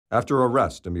After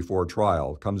arrest and before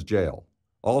trial comes jail.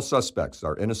 All suspects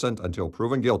are innocent until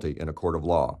proven guilty in a court of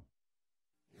law.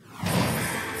 Another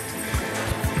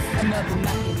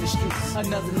night in the streets,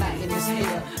 another night in this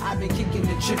hell. I've been kicking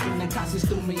and tripping, the cops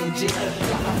threw me in jail.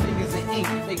 Got my fingers in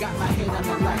ink, they got my head on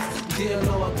the lights. Dear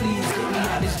Lord, please get me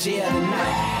out of this jail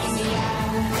tonight. Get me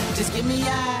out, just get me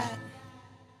out.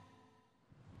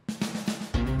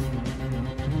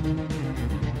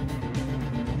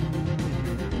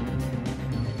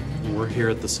 We're here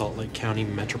at the Salt Lake County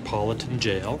Metropolitan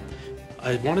Jail.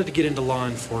 I wanted to get into law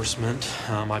enforcement.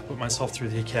 I put myself through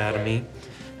the academy,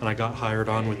 and I got hired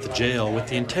on with the jail with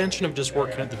the intention of just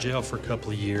working at the jail for a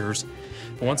couple of years.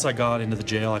 But once I got into the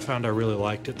jail, I found I really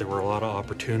liked it. There were a lot of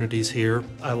opportunities here.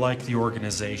 I like the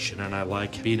organization, and I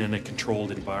like being in a controlled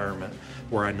environment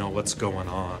where I know what's going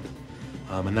on.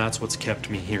 And that's what's kept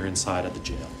me here inside of the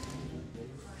jail.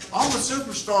 I'm a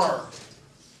superstar.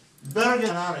 You better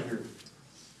get out of here.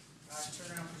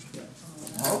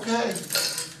 Okay.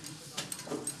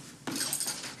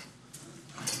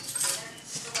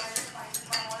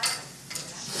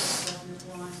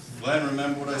 Glenn,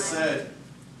 remember what I said.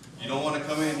 You don't want to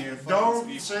come in here and fight.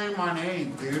 Don't say my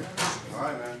name, dude. All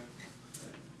right, man.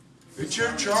 It's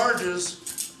your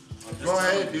charges. Go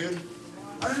ahead, dude.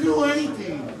 I didn't do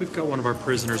anything. We've got one of our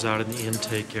prisoners out in the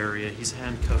intake area. He's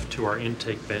handcuffed to our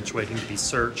intake bench waiting to be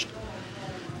searched.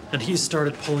 And he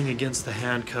started pulling against the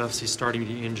handcuffs. He's starting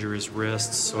to injure his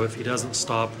wrists. So if he doesn't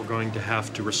stop, we're going to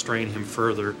have to restrain him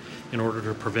further in order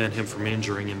to prevent him from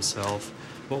injuring himself.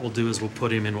 What we'll do is we'll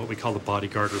put him in what we call the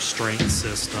bodyguard restraint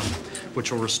system,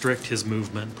 which will restrict his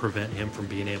movement and prevent him from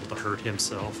being able to hurt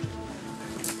himself.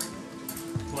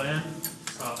 Glenn,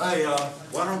 stop. Hey,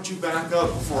 why don't you back up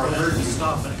before I hurt you?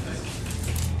 Stop it.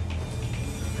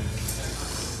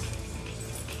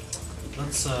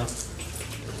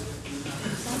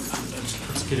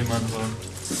 Let's get him unloaded.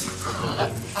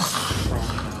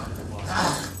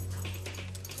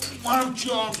 Why don't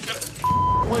you all get...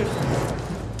 Wait.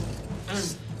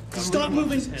 Stop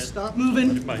moving. Stop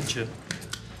moving. Bite you.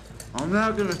 I'm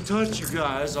not gonna touch you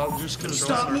guys. I'm just gonna...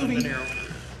 Stop moving.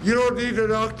 You don't need to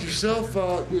knock yourself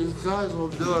out. These guys will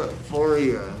do it for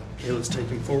you. Okay, let's take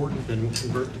him forward and then we'll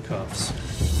convert to cuffs.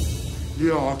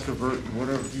 Yeah, I'll convert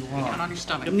whatever you want. Down on your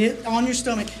stomach. On your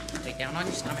stomach. Take down on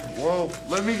your stomach. Whoa,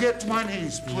 let me get to my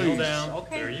knees, please. Kneel down.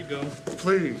 Okay. There you go.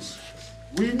 Please.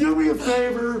 Will you do me a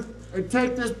favor and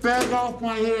take this bag off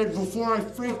my head before I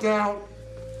freak out?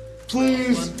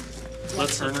 Please.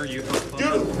 Let's Turner, you help.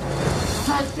 Dude,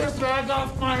 take this bag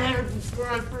off my head before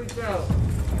I freak out.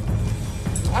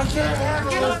 I can't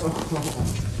handle it.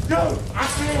 Dude, I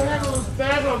can't handle this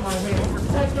bag on my head.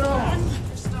 Take it off.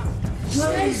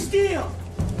 Stay still.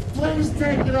 Please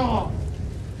take it off.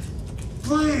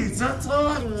 Please, that's all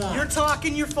I want. You're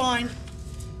talking, you're fine.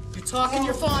 You're talking,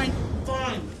 you're fine.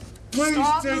 Fine. Please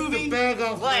Stop take moving. the bag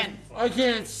off. Glenn. I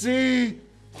can't see.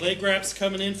 Leg wraps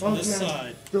coming in from this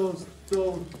side. Don't.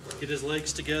 Get his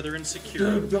legs together and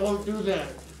secure. Dude, don't do that.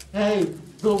 Hey,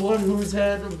 the one whose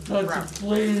hand I'm touching,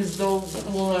 please don't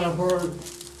pull that hurt.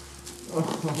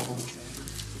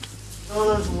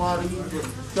 Oh, there's a lot of you.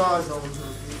 God, don't hurt me.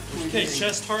 Okay,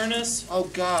 chest harness. Oh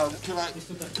God, can I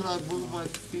move my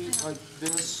feet like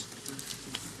this?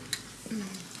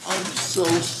 I'm so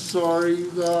sorry,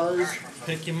 you guys.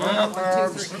 Pick him My up.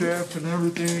 arms stiff and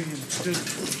everything.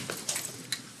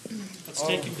 Let's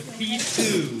take him to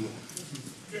P2.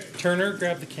 Turner,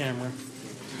 grab the camera.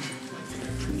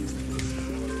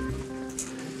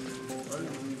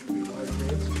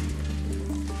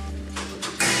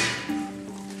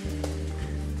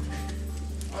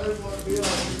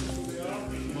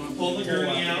 Pull the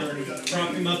gurney out,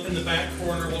 prop him up in the back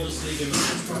corner, we'll just leave him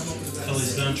until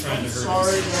he's done trying to hurt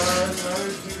Sorry, himself. guys. I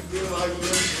didn't feel like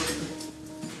this.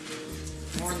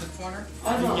 More in the corner.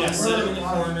 Yeah, set him in the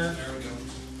corner.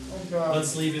 Oh God.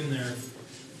 Let's leave him there.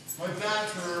 My back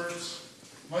hurts.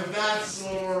 My back's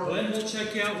sore. Glenn, we'll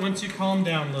check you out once you calm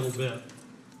down a little bit.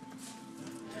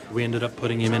 We ended up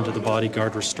putting him into the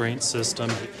bodyguard restraint system.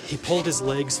 He pulled his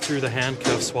legs through the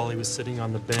handcuffs while he was sitting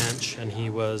on the bench, and he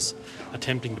was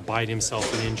attempting to bite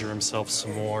himself and injure himself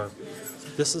some more.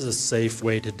 This is a safe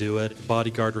way to do it.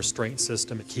 Bodyguard restraint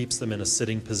system, it keeps them in a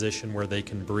sitting position where they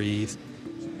can breathe.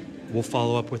 We'll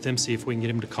follow up with him, see if we can get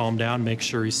him to calm down, make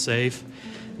sure he's safe,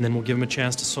 and then we'll give him a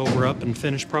chance to sober up and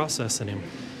finish processing him.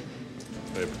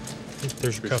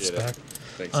 There's your cuffs back.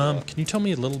 Thanks a lot. Can you tell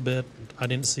me a little bit? I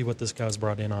didn't see what this guy was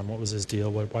brought in on. What was his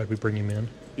deal? Why did we bring him in?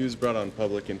 He was brought on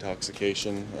public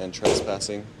intoxication and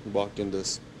trespassing. He walked into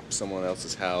someone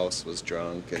else's house, was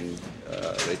drunk, and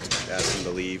they asked him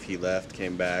to leave. He left,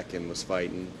 came back, and was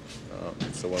fighting.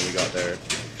 So when we got there,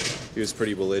 He was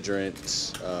pretty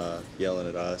belligerent, yelling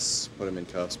at us. Put him in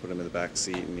cuffs, put him in the back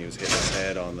seat, and he was hitting his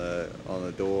head on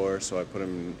the door. So I put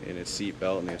him in his seat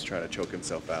belt, and he was trying to choke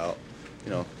himself out.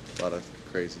 You know, a lot of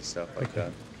crazy stuff like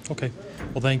that. Okay.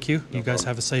 Well, thank you. You guys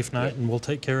have a safe night, and we'll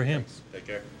take care of him. Take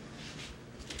care.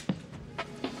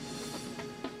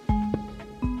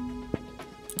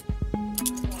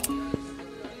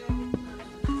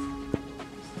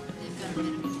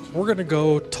 We're going to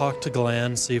go talk to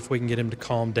Glenn, see if we can get him to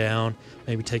calm down,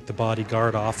 maybe take the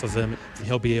bodyguard off of him, and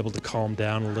he'll be able to calm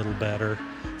down a little better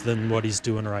than what he's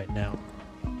doing right now.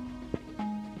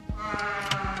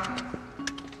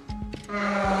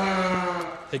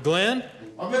 Hey, Glenn?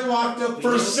 I've been locked up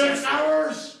for 6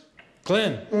 hours.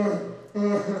 Glenn?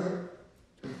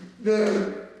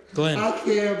 Glenn? I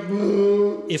can't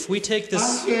move. If we take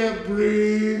this... I can't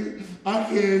breathe. I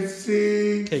can't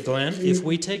see. Okay, Glenn, if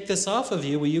we take this off of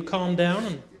you, will you calm down?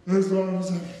 And As long as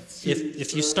I can see.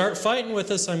 if you start fighting with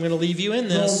us, I'm going to leave you in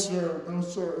this. No, sir. No,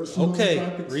 sir. As long as I Okay,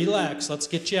 can see. relax. Let's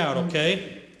get you out,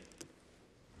 okay?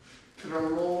 Can I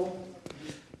roll?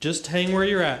 Just hang where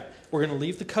you're at. We're going to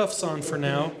leave the cuffs on for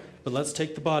now, but let's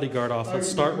take the bodyguard off. Let's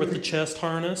start with the chest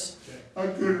harness. I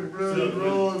could really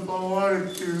roll if I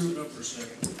wanted to.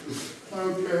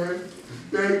 Okay.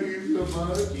 Thank you so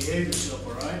much. Behave yourself,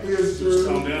 all right? Yes, sir. Just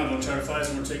calm down. Don't try to fight.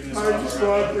 We're taking this I off, just all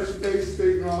right? want this face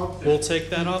thing off. We'll take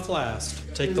that off last.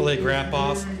 Take the leg wrap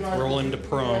off, roll into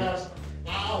prone.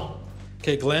 Ow.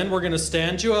 Okay, Glenn, we're going to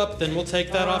stand you up, then we'll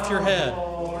take that off your head.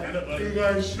 Stand up, buddy. You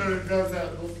guys should have done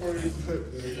that before you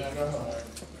put me. I know.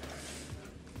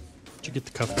 Did you get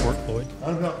the cuff cord, Lloyd?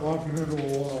 I'm not walking into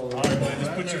a wall. All right,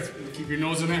 buddy, just keep your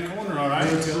nose in that corner, all right?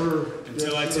 Yes, sir.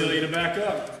 Until I Yes, tell sir. you to back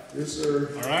up, Yes,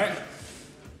 sir. all right?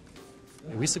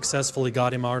 We successfully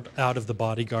got him out of the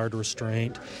bodyguard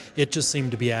restraint. It just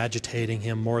seemed to be agitating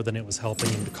him more than it was helping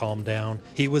him to calm down.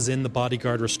 He was in the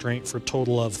bodyguard restraint for a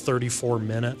total of 34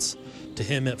 minutes. To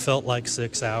him, it felt like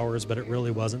 6 hours, but it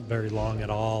really wasn't very long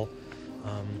at all.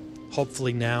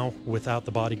 Hopefully now, without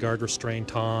the bodyguard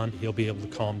restraint on, he'll be able to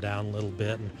calm down a little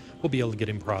bit, and we'll be able to get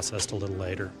him processed a little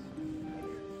later.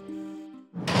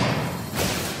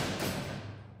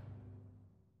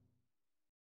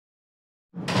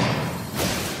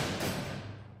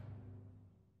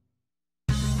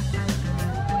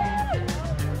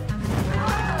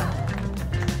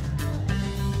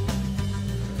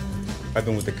 I've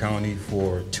been with the county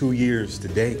for 2 years to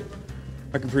date.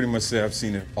 I can pretty much say I've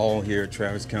seen it all here at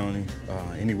Travis County,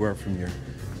 anywhere from your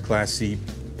Class C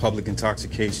public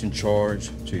intoxication charge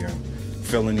to your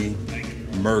felony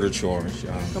murder charge.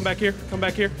 Come back here. Come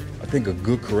back here. I think a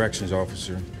good corrections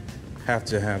officer have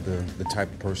to have the type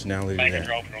of personality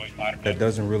that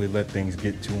doesn't really let things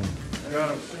get to them.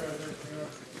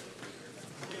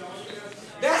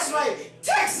 That's right.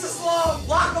 Texas law,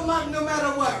 lock them up no matter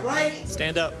what, right?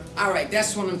 Stand up. All right,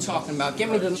 that's what I'm talking about.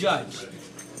 Give me the judge.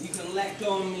 You can let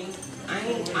go of me. I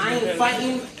ain't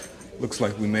fighting. Looks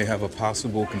like we may have a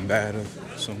possible combative,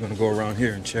 so I'm gonna go around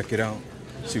here and check it out,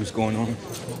 see what's going on.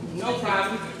 No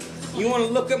problem. You want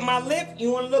to look at my lip?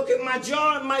 You want to look at my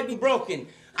jaw? It might be broken.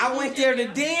 I went there to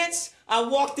dance. I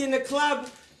walked in the club,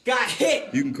 got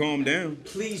hit. You can calm down.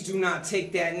 Please do not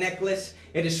take that necklace.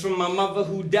 It is from my mother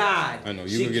who died. I know, you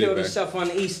She gonna get it killed back. herself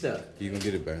on Easter. You gonna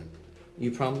get it back.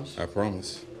 You promise? I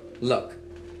promise. Look,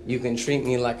 you can treat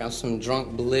me like I'm some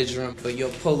drunk belligerent, but your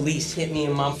police hit me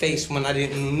in my face when I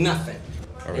didn't do nothing.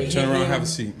 All They right, turn hit me around, in- have a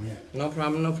seat, man. No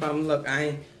problem, no problem. Look, I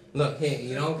ain't. Look, here,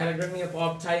 you don't gotta grip me up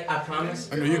all tight, I promise.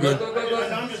 I know you're good.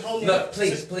 I'm just holding Look, up.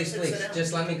 please, Sit- please, sit- please. sit down.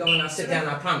 Just let me go and I'll sit down,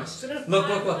 I promise. Sit down.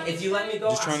 Look. If you let me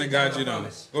go, Just I'll trying to sit guide down, you I down.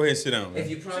 promise. Go ahead, sit down, man. If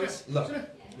you promise, look,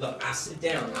 I sit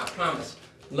down, I promise.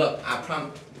 Look, I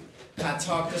promise. I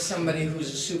talk to somebody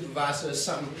who's a supervisor or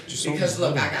something. Because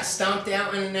look, I got stomped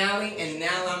out in an alley and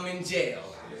now I'm in jail.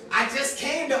 I just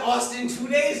came to Austin 2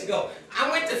 days ago. I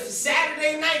went to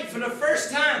Saturday night for the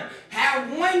first time,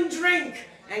 had one drink,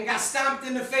 and got stomped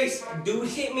in the face. Dude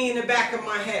hit me in the back of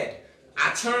my head.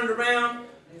 I turned around,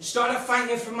 started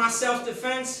fighting for my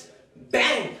self-defense.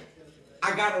 Bang!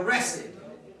 I got arrested.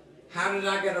 How did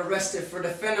I get arrested for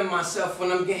defending myself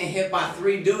when I'm getting hit by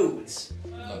 3 dudes?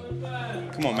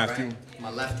 Come on, Matthew. My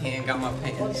left hand got my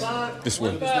pants. This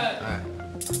way. Alright.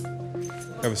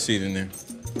 Have a seat in there.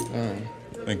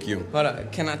 Thank you. Hold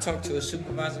up, can I talk to a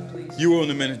supervisor, please? You will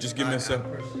in a minute. Just give me a sec.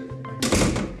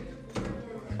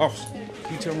 Officer,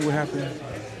 can you tell me what happened?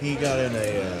 He got in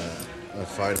a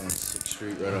fight on 6th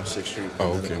Street, right on 6th Street.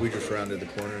 Oh, And then okay. we just rounded the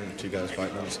corner and 2 guys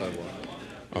fighting on the sidewalk.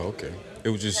 Oh, okay. It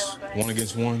was just one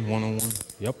against one, one-on-one?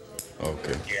 Yep.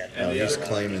 Okay. He's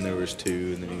claiming there was 2,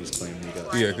 and then he was claiming he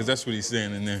got. Yeah, because that's what he's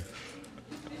saying in there.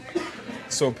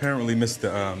 So apparently,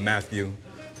 Mr. Matthew,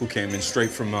 who came in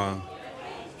straight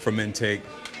from intake,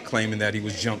 claiming that he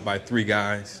was jumped by 3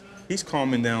 guys. He's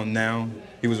calming down now.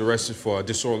 He was arrested for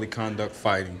disorderly conduct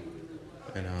fighting.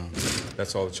 And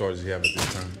that's all the charges he have at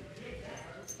this time.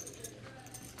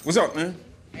 What's up, man?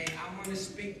 Hey, I want to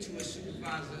speak to a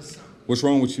supervisor or something. What's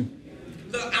wrong with you?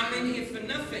 Look, I'm in here for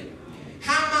nothing.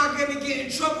 How am I going to get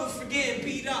in trouble for getting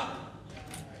beat up?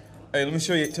 Hey, let me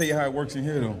tell you how it works in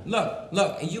here, though.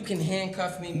 Look, and you can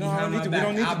handcuff me behind my back. We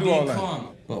don't need I'll to do be all that.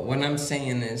 calm. But what I'm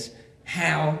saying is,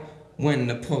 how, when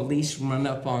the police run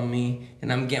up on me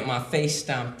and I'm getting my face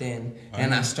stomped in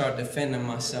and I start defending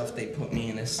myself, they put me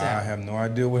in a cell. I have no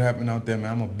idea what happened out there,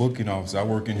 man. I'm a booking officer. I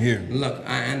work in here. Look,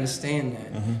 I understand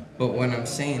that. But what I'm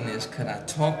saying is, could I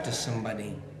talk to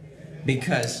somebody?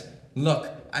 Because, look,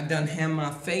 I done had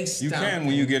my face stomped. You can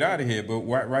when you get out of here, but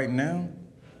right now,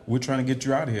 we're trying to get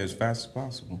you out of here as fast as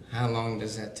possible. How long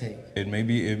does that take?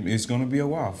 It's going to be a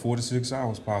while, 4 to 6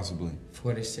 hours possibly.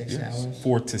 4 to 6 hours?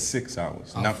 4 to 6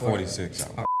 hours, not 46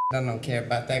 hours. Oh, I don't care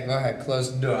about that. Go ahead,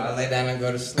 close the door. I'll lay down and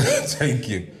go to sleep. Thank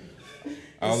you.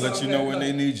 I'll let you know when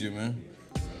they need you, man.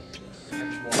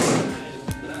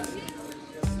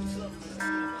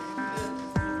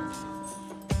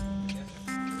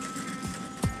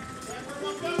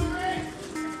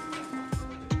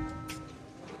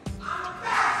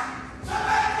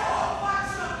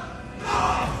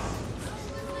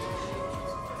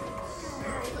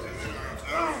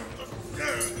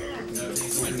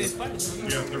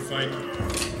 Yeah, they're fighting.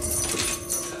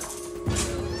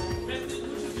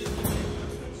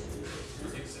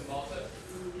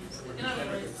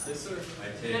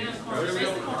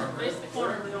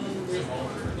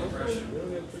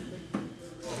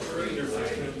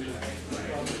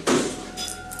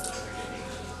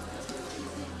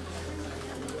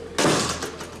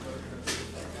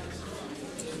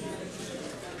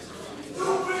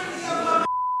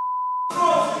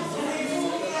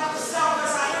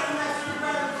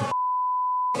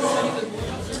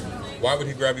 Why would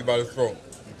he grab you by the throat?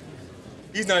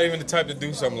 He's not even the type to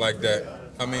do something like that.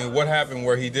 I mean, what happened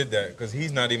where he did that? Because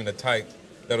he's not even the type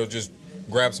that'll just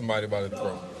grab somebody by the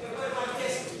throat.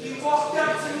 He walked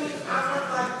up to me, I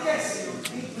went like this.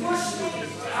 He pushed me,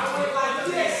 I went like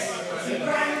this. He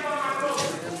grabbed me by my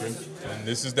throat. And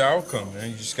this is the outcome, man.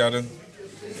 You just gotta...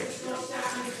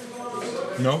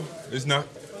 No, it's not.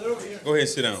 Go ahead and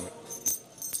sit down.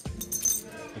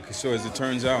 Okay, so as it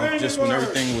turns out, just when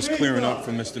everything was clearing up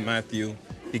for Mr. Matthew,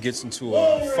 he gets into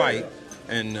a fight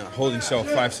and holding cell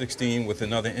 516 with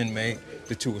another inmate.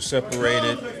 The two were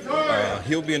separated.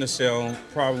 He'll be in a cell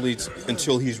probably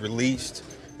until he's released.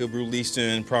 He'll be released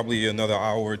in probably another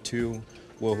hour or two.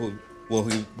 He'll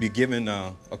be given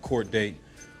a court date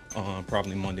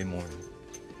probably Monday morning.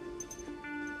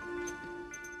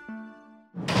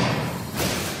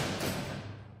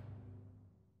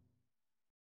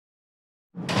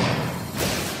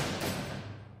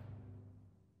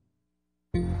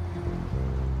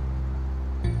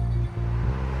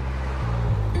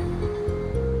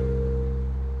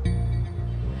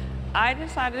 I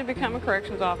decided to become a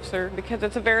corrections officer because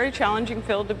it's a very challenging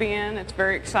field to be in. It's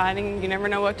very exciting. You never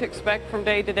know what to expect from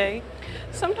day to day.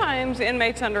 Sometimes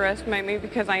inmates underestimate me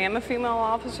because I am a female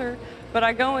officer, but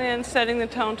I go in setting the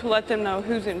tone to let them know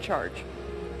who's in charge.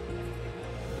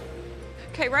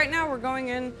 Okay, right now we're going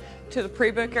in to the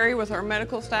pre-book area with our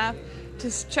medical staff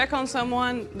to check on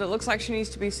someone that looks like she needs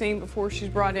to be seen before she's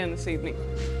brought in this evening.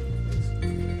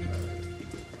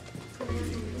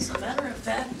 As a matter of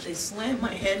fact, they slammed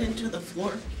my head into the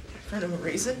floor for no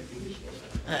reason.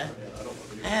 I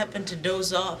happened to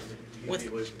doze off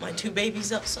with my 2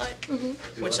 babies outside,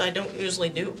 which I don't usually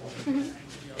do.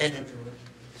 And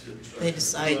they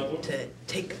decided to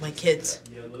take my kids.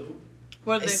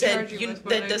 What I did they said, charge you with? What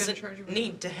that are they gonna doesn't charge you with?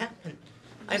 need to happen.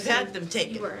 I've had them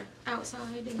taken. You were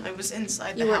outside? And I was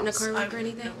inside the you weren't in a house. car wreck or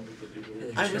anything?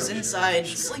 I was inside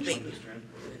sleeping,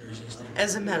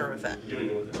 as a matter of fact.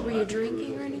 Were you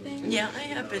drinking or anything? Yeah, I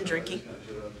have been drinking.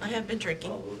 I have been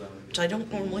drinking, which I don't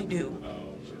normally do.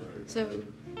 So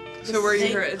were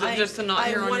you hurt? Is it just a knot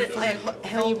here on your forehead?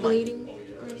 Are you bleeding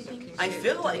or anything? I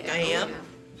feel like I am.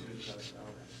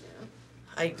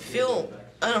 I feel,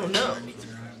 I don't know.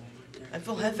 I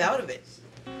feel half out of it.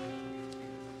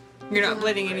 You're not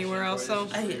bleeding anywhere else, though?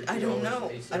 I don't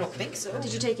know. I don't think so.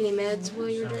 Did you take any meds while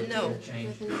you were drinking? No.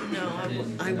 No,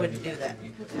 I wouldn't do that.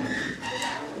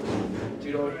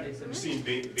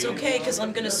 It's okay, because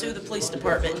I'm going to sue the police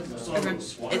department.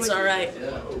 It's all right.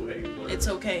 It's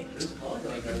okay.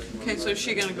 Okay, so is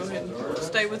she gonna go ahead and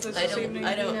stay with us this evening?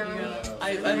 I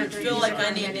feel like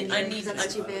I need.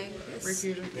 That's too big.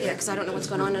 Refusal. Yeah, because I don't know what's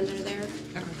going on under there.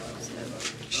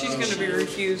 She's gonna be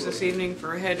refused this evening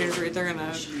for a head injury. They're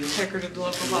gonna take her to the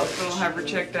local hospital, have her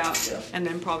checked out, and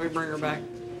then probably bring her back.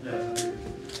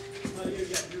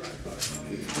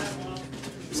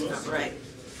 It's not right.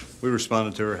 We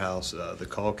responded to her house. The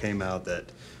call came out that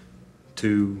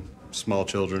 2 small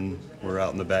children were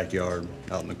out in the backyard,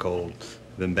 out in the cold,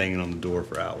 been banging on the door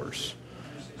for hours.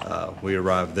 We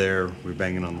arrived there, we were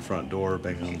banging on the front door,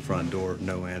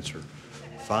 no answer.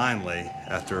 Finally,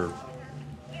 after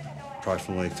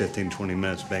approximately 15, 20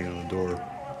 minutes banging on the door,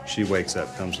 she wakes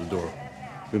up, comes to the door.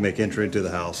 We make entry into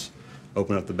the house,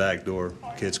 open up the back door,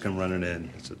 kids come running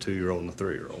in. It's a 2-year-old and a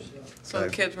 3-year-old. So the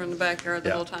kids were in the backyard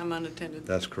the whole time unattended?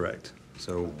 That's correct.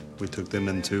 So we took them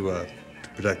into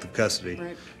protective custody.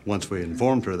 Right. Once we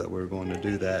informed her that we were going to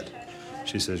do that,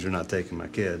 she says, "You're not taking my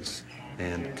kids,"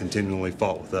 and continually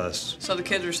fought with us. So the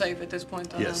kids are safe at this point,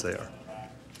 though? Yes, they are.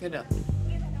 Good enough.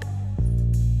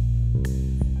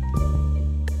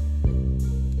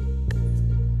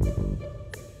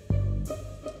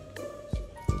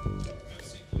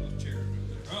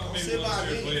 Sit by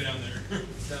me. Way down there.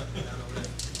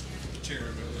 Chair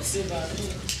over there. Sit by me.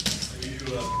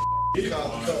 You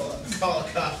call a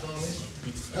cop on me.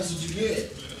 That's what you get.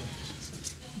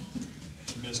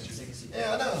 Missed you.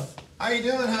 Yeah, I know. How you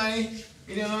doing, honey?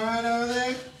 You doing all right over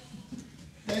there?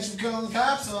 Thanks for calling the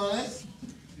cops on us.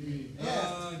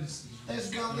 Yeah. Thanks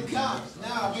for calling the cops.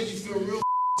 Now I bet you feel real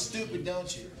stupid,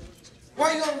 don't you?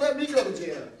 Why you gonna let me go to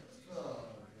jail?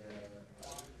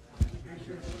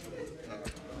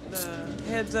 The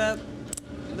heads up,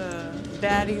 the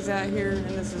daddy's out here, and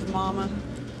this is mama.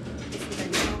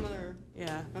 Baby's mama or?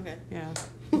 Yeah. Okay. Yeah.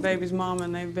 Baby's mama,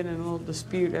 and they've been in a little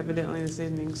dispute evidently this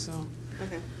evening, so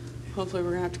Okay. hopefully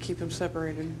we're gonna have to keep them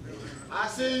separated. I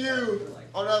see you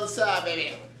on the other side,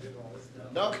 baby.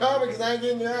 Don't call me because I ain't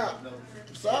getting you out.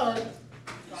 I'm sorry.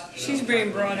 She's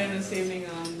being brought in this evening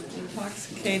on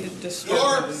intoxicated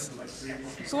disturbance.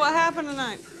 So what happened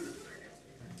tonight?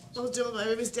 I was doing my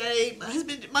baby's day. My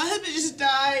husband just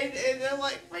died, and I'm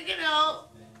like freaking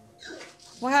out.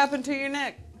 What happened to your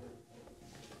neck?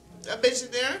 That bitch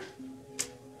in there.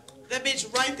 That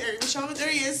bitch right there. You show me? There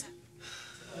he is.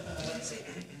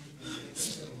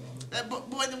 That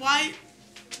boy in the white.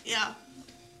 Yeah.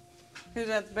 Who's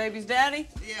that? The baby's daddy?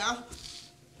 Yeah.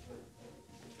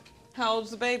 How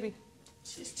old's the baby?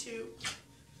 She's 2.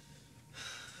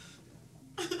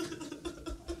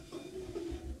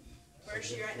 Where is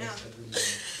she right now?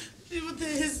 She's with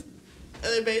his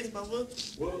other baby's mama.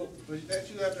 Well, that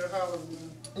you out there hollering, man.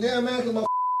 Yeah, man, because my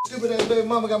stupid ass baby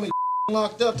mama got me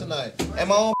locked up tonight at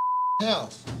my own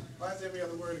house. Why is every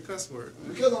other word a cuss word?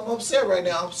 Because I'm upset right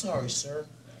now. I'm sorry, sir.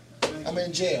 I'm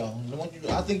in jail.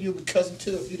 I think you'd be cousin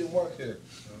too if you didn't work here.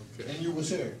 Okay. And you was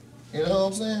here. You know what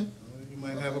I'm saying? You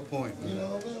might have a point. You know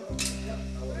what I'm saying?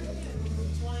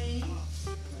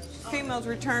 Female's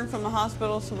returned from the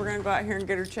hospital, so we're gonna go out here and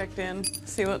get her checked in,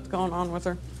 see what's going on with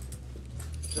her.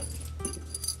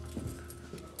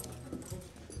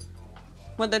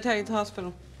 What'd they tell you at the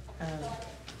hospital?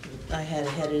 I had a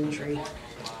head injury.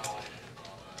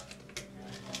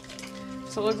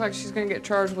 So it looks like she's gonna get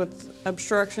charged with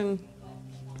obstruction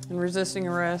and resisting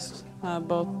arrest,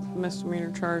 both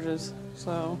misdemeanor charges.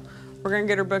 So we're gonna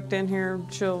get her booked in here.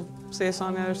 She'll see us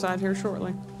on the other side here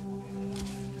shortly.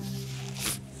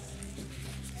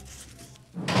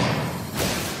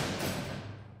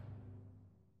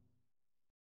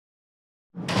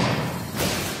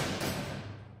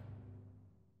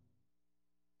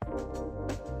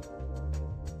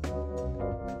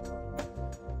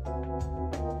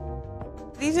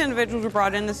 These individuals were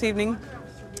brought in this evening.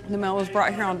 The male was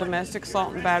brought here on domestic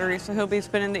assault and battery, so he'll be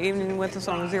spending the evening with us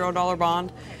on a $0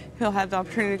 bond. He'll have the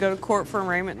opportunity to go to court for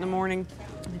arraignment in the morning.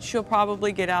 She'll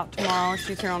probably get out tomorrow.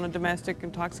 She's here on a domestic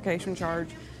intoxication charge.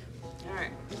 All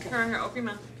right, come right here, open your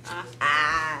mouth.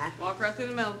 Walk right through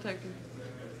the metal detector.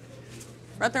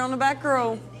 Right there on the back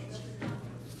row.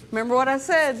 Remember what I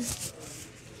said.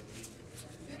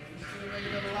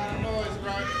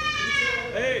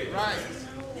 Hey! Right.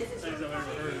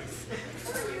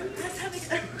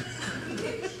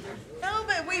 No,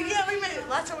 but we made it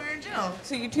last time we were in jail.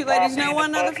 So you two ladies know one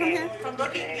another from here? From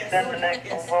booking?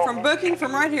 Yes. From booking,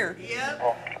 from right here?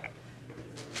 Yep.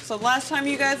 So last time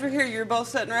you guys were here, you were both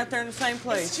sitting right there in the same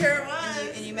place? Sure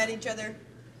was. And you met each other?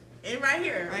 And right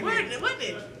here. Right Wasn't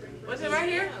it? Was it right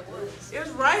here? It was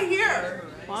right here.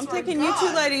 Well, I'm thinking you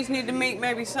two ladies need to meet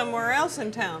maybe somewhere else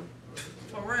in town.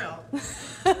 For real.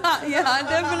 Yeah, I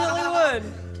definitely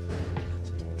would.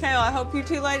 Kayla, I hope you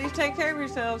two ladies take care of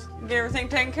yourselves. Get everything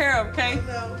taken care of, okay?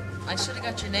 I should have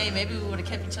got your name. Maybe we would have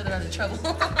kept each other out of trouble.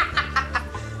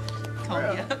 Call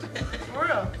me up. For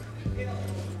real.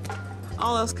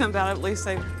 All else comes out, at least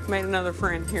they've made another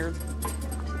friend here.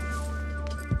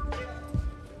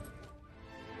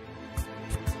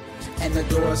 And the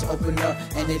doors open up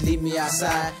and they leave me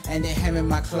outside, and they hand me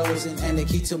my clothes and the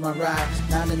key to my ride.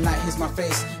 Now the night hits my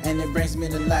face and it brings me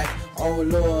to life. Oh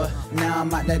Lord, now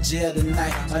I'm out that jail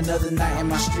tonight. Another night in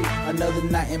my street, another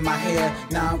night in my hair.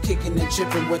 Now I'm kicking and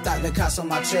tripping without the cops on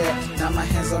my chair. Now my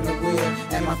hands on the wheel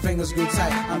and my fingers grew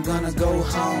tight. I'm gonna go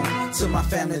home to my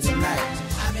family tonight.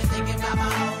 I've been thinking about my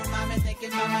home, I've been thinking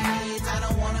about my kids. I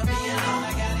don't wanna be alone,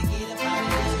 I gotta get up out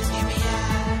of here. Just get me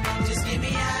out, just get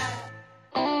me out.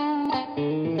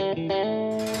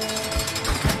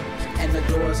 And the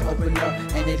doors open up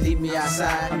and they leave me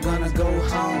outside. I'm gonna go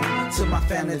home to my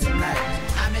family tonight.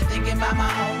 I've been thinking about my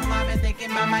home, I've been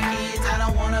thinking about my kids. I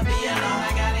don't wanna be alone,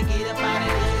 I gotta get up out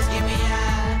of here.